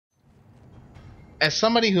as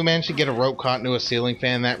somebody who managed to get a rope caught into a ceiling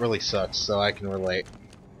fan, that really sucks, so I can relate.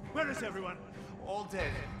 Where is everyone? All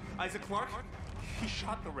dead. Isaac Clarke? He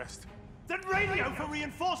shot the rest. Then radio for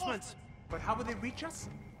reinforcements! But how will they reach us?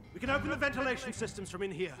 We can open the ventilation systems from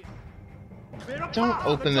in here. Don't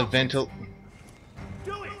open the ventil...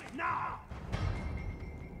 Do it now!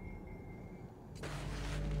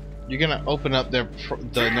 You're gonna open up the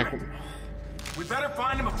We better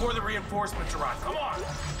find him before the reinforcements arrive. Come on!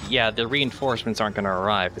 Yeah, the reinforcements aren't going to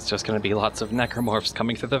arrive. It's just going to be lots of necromorphs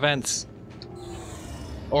coming through the vents.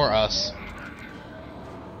 Or us.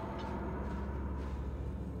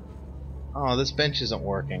 Oh, this bench isn't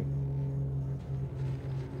working.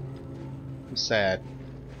 I'm sad.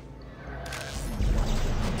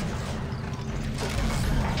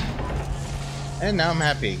 And now I'm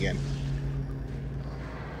happy again.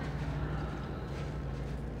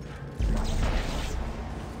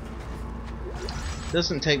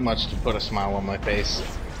 Doesn't take much to put a smile on my face.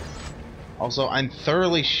 Also, I'm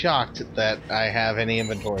thoroughly shocked that I have any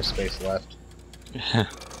inventory space left.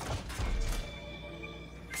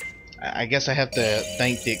 I guess I have to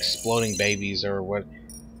thank the exploding babies or what.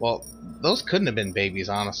 Well, those couldn't have been babies,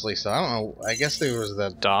 honestly, so I don't know. I guess there was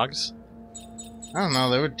the Dogs? I don't know,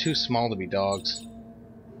 they were too small to be dogs.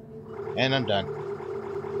 And I'm done.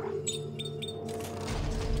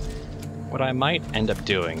 What I might end up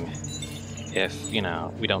doing, if, you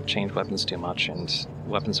know, we don't change weapons too much and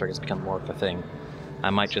weapon circuits become more of a thing, I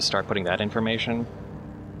might just start putting that information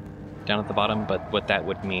down at the bottom, but what that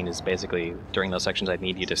would mean is basically, during those sections, I'd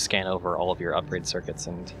need you to scan over all of your upgrade circuits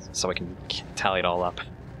and so I can tally it all up.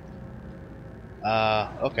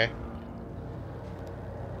 Okay.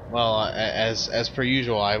 Well, as per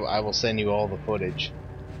usual, I will send you all the footage.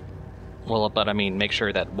 Well, but I mean, make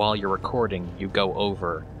sure that while you're recording, you go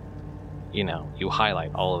over, you know, you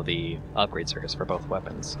highlight all of the upgrade circuits for both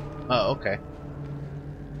weapons. Oh, okay.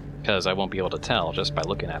 Because I won't be able to tell just by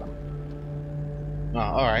looking at them. Oh,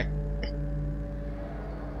 alright.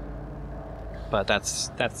 But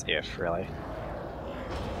that's if, really.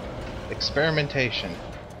 Experimentation.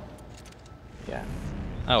 Yeah.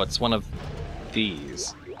 Oh, it's one of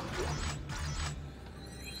these.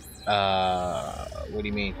 What do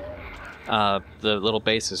you mean? The little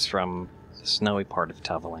bases from the snowy part of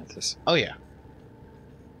Tau Volantis. Oh, yeah.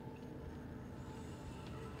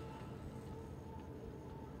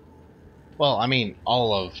 Well, I mean,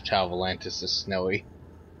 all of Tau Volantis is snowy.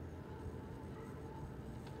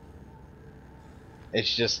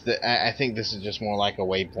 It's just that I think this is just more like a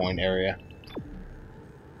waypoint area.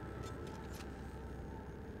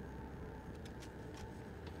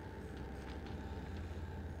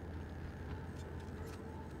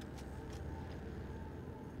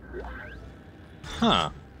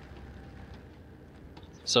 Huh.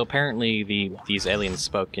 So apparently these aliens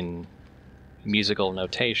spoke in musical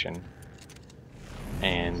notation,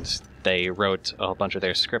 and they wrote a whole bunch of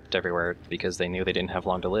their script everywhere because they knew they didn't have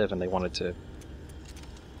long to live and they wanted to...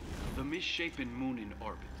 The misshapen moon in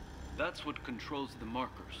orbit. That's what controls the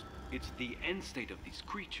markers. It's the end state of these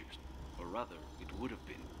creatures. Or rather, it would have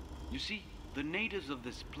been. You see, the natives of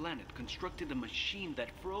this planet constructed a machine that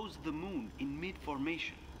froze the moon in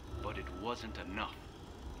mid-formation. But it wasn't enough.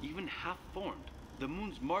 Even half-formed, the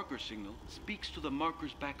moon's marker signal speaks to the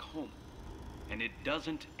markers back home. And it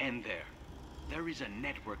doesn't end there. There is a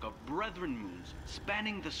network of brethren moons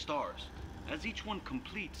spanning the stars. As each one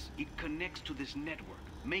completes, it connects to this network,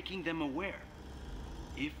 making them aware.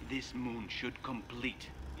 If this moon should complete,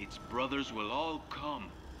 its brothers will all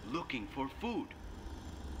come, looking for food.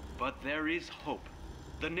 But there is hope.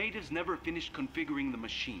 The natives never finished configuring the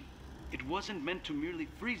machine. It wasn't meant to merely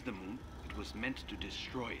freeze the moon, it was meant to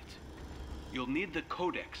destroy it. You'll need the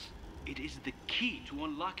codex. It is the key to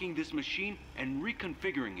unlocking this machine and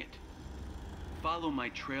reconfiguring it. Follow my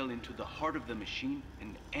trail into the heart of the machine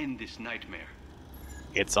and end this nightmare.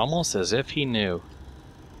 It's almost as if he knew.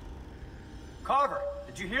 Carver,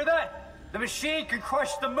 did you hear that? The machine can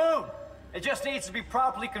crush the moon. It just needs to be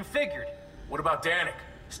properly configured. What about Danik?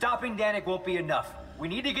 Stopping Danik won't be enough. We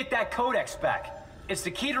need to get that codex back. It's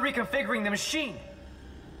the key to reconfiguring the machine.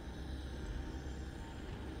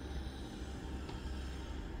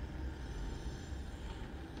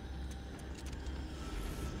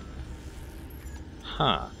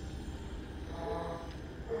 Huh.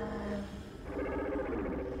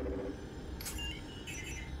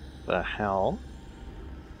 The hell?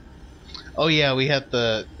 Oh yeah, we have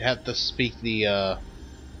to speak the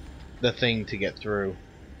thing to get through.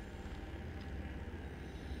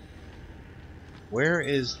 Where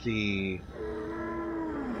is the...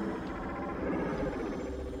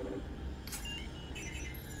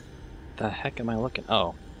 The heck am I looking?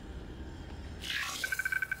 Oh.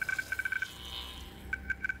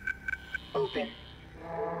 open.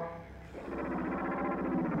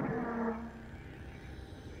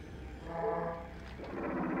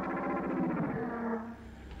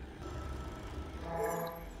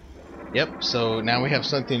 Yep, so now we have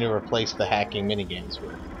something to replace the hacking minigames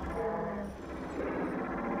with.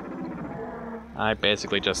 I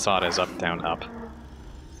basically just saw it as up, down, up.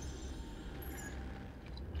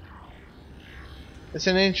 It's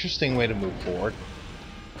an interesting way to move forward.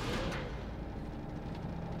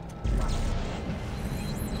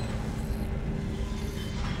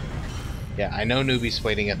 Yeah, I know Newbie's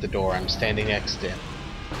waiting at the door. I'm standing next to him.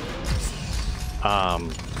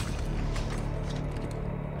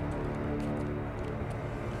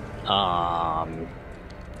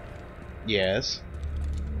 Yes.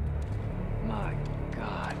 My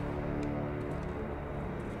God.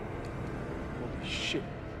 Holy shit.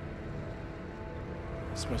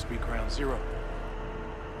 This must be ground zero.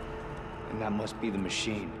 And that must be the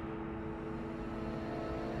machine.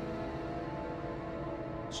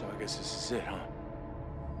 So I guess this is it, huh?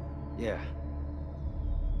 Yeah.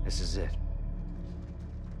 This is it.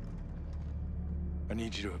 I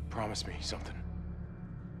need you to promise me something.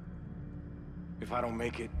 If I don't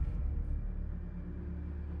make it,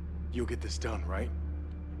 you'll get this done, right?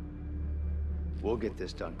 We'll get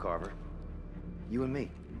this done, Carver. You and me.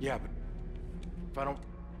 Yeah, but if I don't...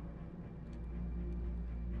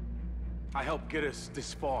 I helped get us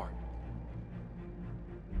this far.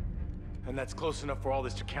 And that's close enough for all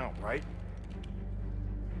this to count, right?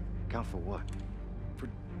 Count for what? For...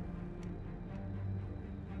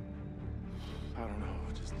 I don't know,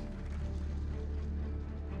 just...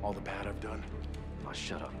 all the bad I've done. Oh,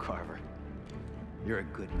 shut up, Carver. You're a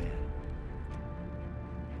good man.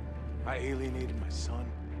 I alienated my son.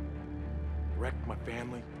 Wrecked my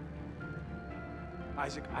family.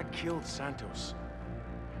 Isaac, I killed Santos.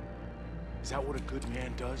 Is that what a good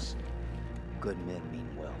man does? Good men mean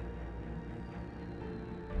well.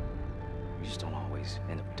 You just don't always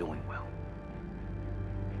end up doing well.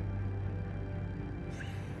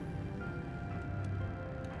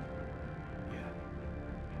 Yeah.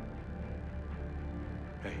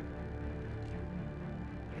 Hey.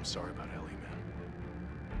 I'm sorry about Ellie, man.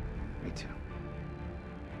 Me too.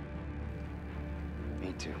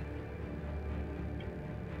 Me too.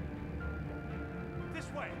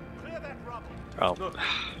 This way! Clear that rubble! Oh. Look,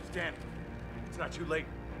 stand. It's not too late.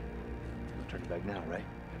 We'll turn back now, right?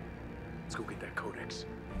 Let's go get that codex.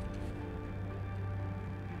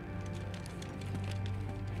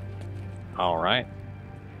 Alright.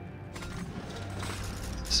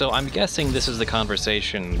 So I'm guessing this is the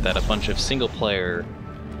conversation that a bunch of single-player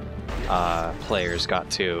players got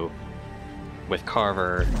to, with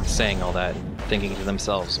Carver saying all that, thinking to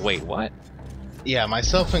themselves, wait, what? Yeah,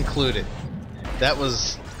 myself included. That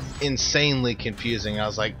was insanely confusing. I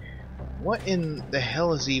was like, what in the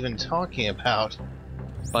hell is he even talking about?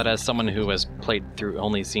 But as someone who has played through,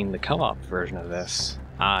 only seen the co-op version of this,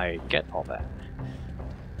 I get all that.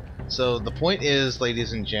 So the point is,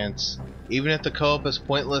 ladies and gents, even if the co-op is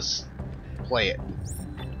pointless, play it.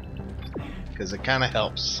 Because it kind of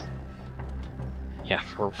helps. Yeah,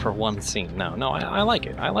 for one scene. No, I like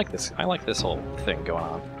it. I like this whole thing going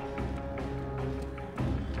on.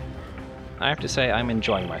 I have to say, I'm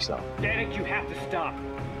enjoying myself. Derek, you have to stop.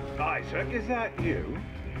 Isaac, is that you?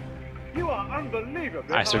 You are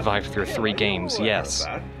unbelievable. I survived through 3 games, yes.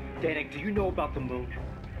 Derek, do you know about the moon?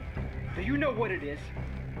 Do you know what it is?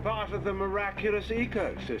 Part of the miraculous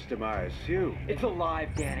ecosystem, I assume. It's alive,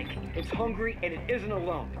 Danik. It's hungry, and it isn't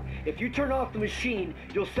alone. If you turn off the machine,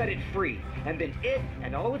 you'll set it free. And then it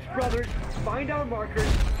and all its brothers find our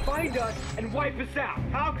markers, find us, and wipe us out.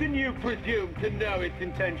 How can you presume to know its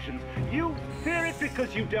intentions? You fear it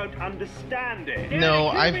because you don't understand it. No,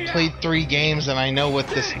 Danik, I've played 3 games and I know what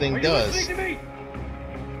this thing does. Are you listening to me?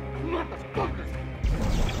 Motherfucker!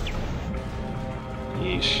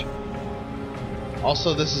 Yeesh.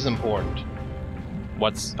 Also, this is important.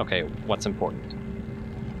 What's important?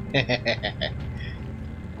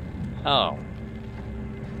 Oh.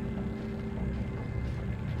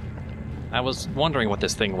 I was wondering what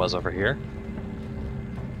this thing was over here.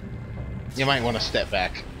 You might want to step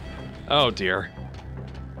back. Oh dear.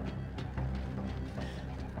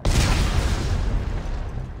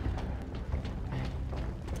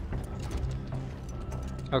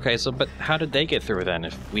 Okay, so but how did they get through then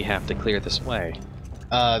if we have to clear this way?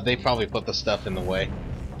 They probably put the stuff in the way.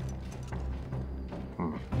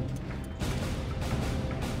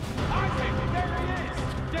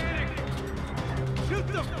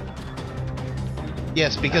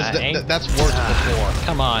 Yes, because that's worked before.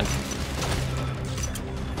 Come on.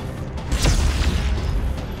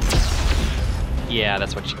 Yeah,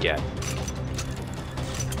 that's what you get.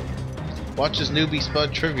 Watch as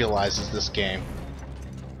Newbiespud trivializes this game.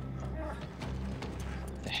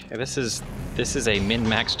 This is a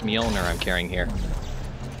min-maxed Mjolnir I'm carrying here.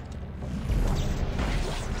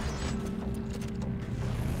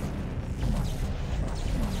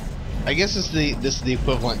 I guess this is the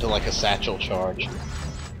equivalent to like a satchel charge.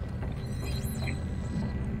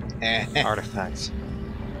 Artifacts.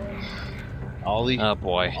 Oh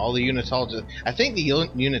boy. All the unitology. I think the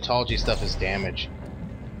unitology stuff is damage.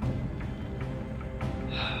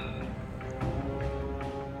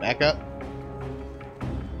 Back up.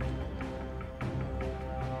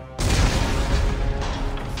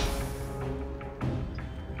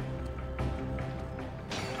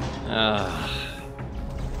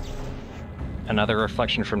 Another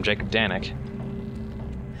reflection from Jacob Danik,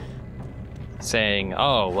 saying,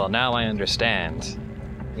 "Oh, well, now I understand."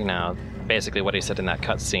 You know, basically what he said in that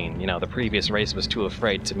cutscene. You know, the previous race was too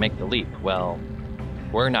afraid to make the leap. Well,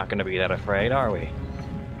 we're not going to be that afraid, are we?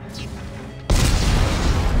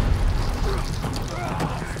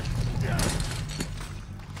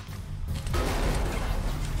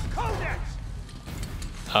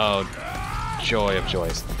 Oh, joy of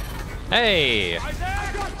joys. Hey! I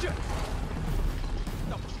got you!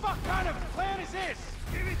 The fuck kind of plan is this?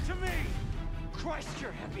 Give it to me! Christ,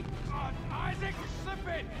 you're heavy! God, Isaac, you're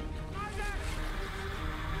slipping! Isaac!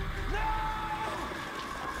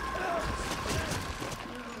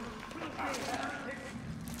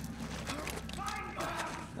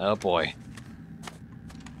 No! Oh boy.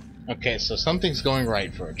 Okay, so something's going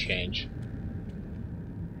right for a change.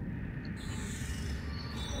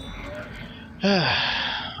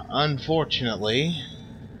 Unfortunately,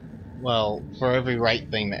 well, for every right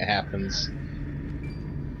thing that happens.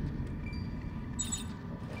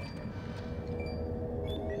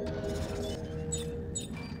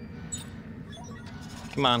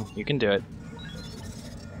 Come on, you can do it.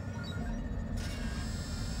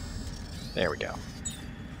 There we go.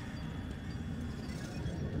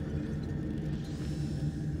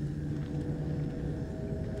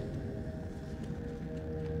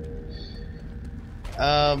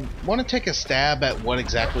 Want to take a stab at what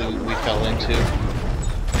exactly we fell into?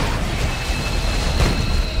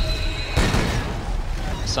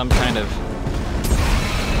 Some kind of...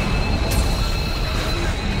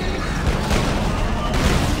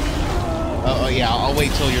 Oh yeah, I'll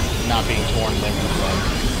wait till you're not being torn limb from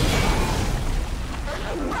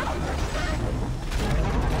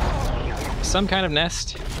limb. Some kind of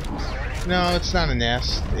nest? No, it's not a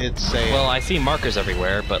nest. It's a... Well, I see markers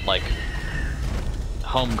everywhere, but like...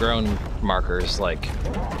 homegrown markers, like...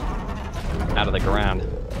 out of the ground.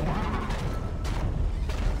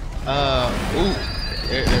 Ooh.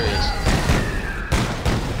 There it is.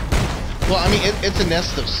 Well, I mean, it's a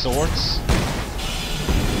nest of sorts.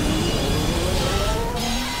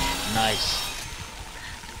 Nice.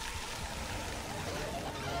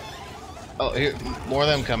 Oh, here, more of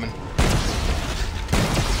them coming.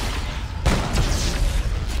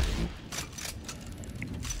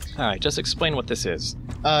 Alright, just explain what this is.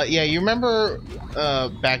 Yeah, you remember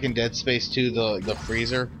back in Dead Space 2, the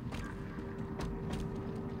freezer?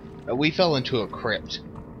 We fell into a crypt.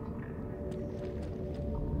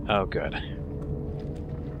 Oh, good.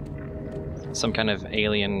 Some kind of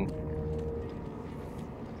alien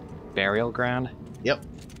burial ground? Yep.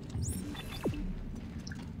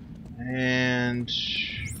 And...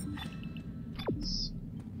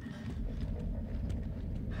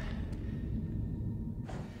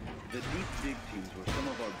 The deep dig teams were some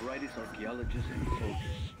of our brightest archaeologists and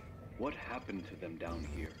soldiers. What happened to them down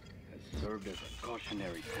here has served as a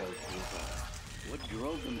cautionary tale to us all. What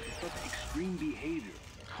drove them to such extreme behavior,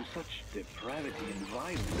 to such depravity and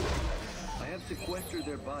violence? I have sequestered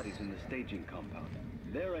their bodies in the staging compound.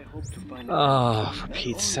 There I hope to find out for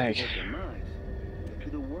Pete's sake. To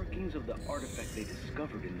the workings of the artifact they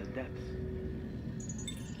discovered in the depths.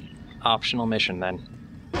 Optional mission, then.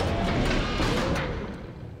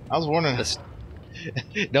 I was wondering.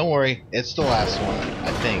 Don't worry, it's the last one,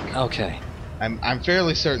 I think. Okay. I'm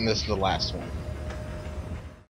fairly certain this is the last one.